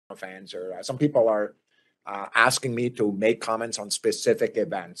of answer. Some people are asking me to make comments on specific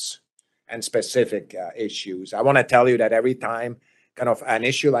events and specific issues. I want to tell you that every time kind of an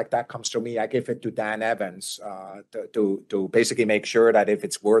issue like that comes to me, I give it to Dan Evans to basically make sure that if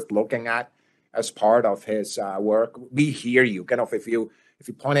it's worth looking at as part of his work, we hear you. Kind of if you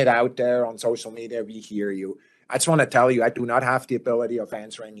point it out there on social media, we hear you. I just want to tell you, I do not have the ability of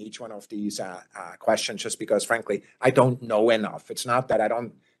answering each one of these questions just because, frankly, I don't know enough. It's not that I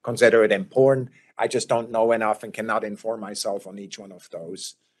don't consider it important. I just don't know enough and cannot inform myself on each one of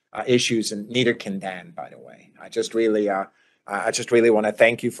those issues, and neither can Dan, by the way. I just really want to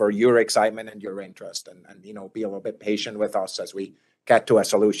thank you for your excitement and your interest, and be a little bit patient with us as we get to a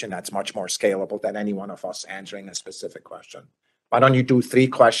solution that's much more scalable than any one of us answering a specific question. Why don't you do 3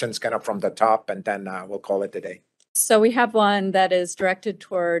 questions kind of from the top, and then we'll call it a day. So we have one that is directed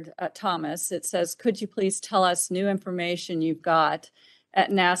toward Thomas. It says, could you please tell us new information you've got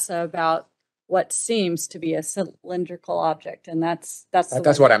at NASA about what seems to be a cylindrical object? And that's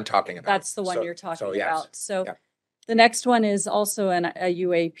what I'm talking about. That's the one you're talking yes. about. So yeah. The next one is also a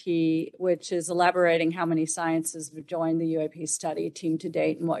UAP, which is elaborating how many scientists have joined the UAP study team to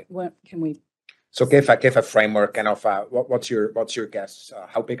date, and what can we? So give a framework, and of what's your guess?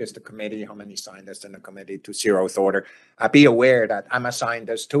 How big is the committee? How many scientists in the committee to zeroth order? Be aware that I'm a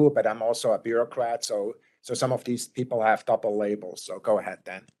scientist too, but I'm also a bureaucrat. So some of these people have double labels. So go ahead,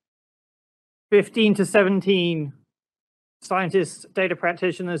 Dan. 15 to 17 scientists, data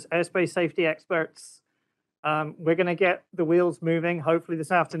practitioners, airspace safety experts. We're going to get the wheels moving, hopefully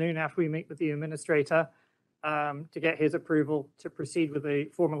this afternoon after we meet with the administrator to get his approval to proceed with a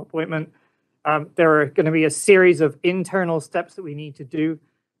formal appointment. There are going to be a series of internal steps that we need to do.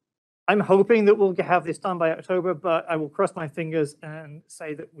 I'm hoping that we'll have this done by October, but I will cross my fingers and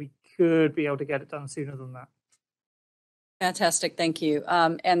say that we could be able to get it done sooner than that. Fantastic, thank you.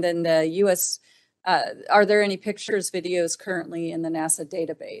 And then the U.S., are there any pictures, videos currently in the NASA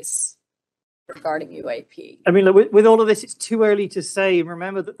database regarding UAP? I mean, look, with all of this, it's too early to say.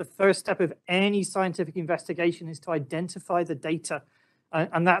 Remember that the first step of any scientific investigation is to identify the data.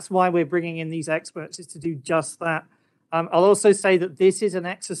 And that's why we're bringing in these experts, is to do just that. I'll also say that this is an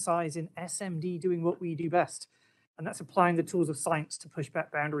exercise in SMD doing what we do best, and that's applying the tools of science to push back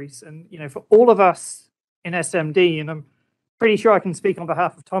boundaries. And, for all of us in SMD, and I'm pretty sure I can speak on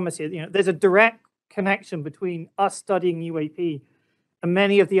behalf of Thomas here, there's a direct connection between us studying UAP and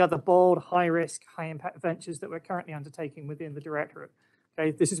many of the other bold, high-risk, high-impact ventures that we're currently undertaking within the Directorate.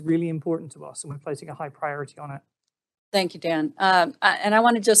 Okay, this is really important to us, and we're placing a high priority on it. Thank you, Dan. And I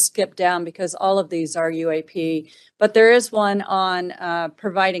want to just skip down because all of these are UAP, but there is one on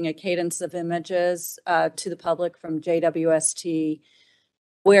providing a cadence of images to the public from JWST.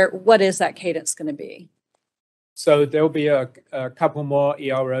 What is that cadence going to be? So there'll be a couple more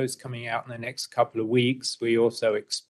EROs coming out in the next couple of weeks. We also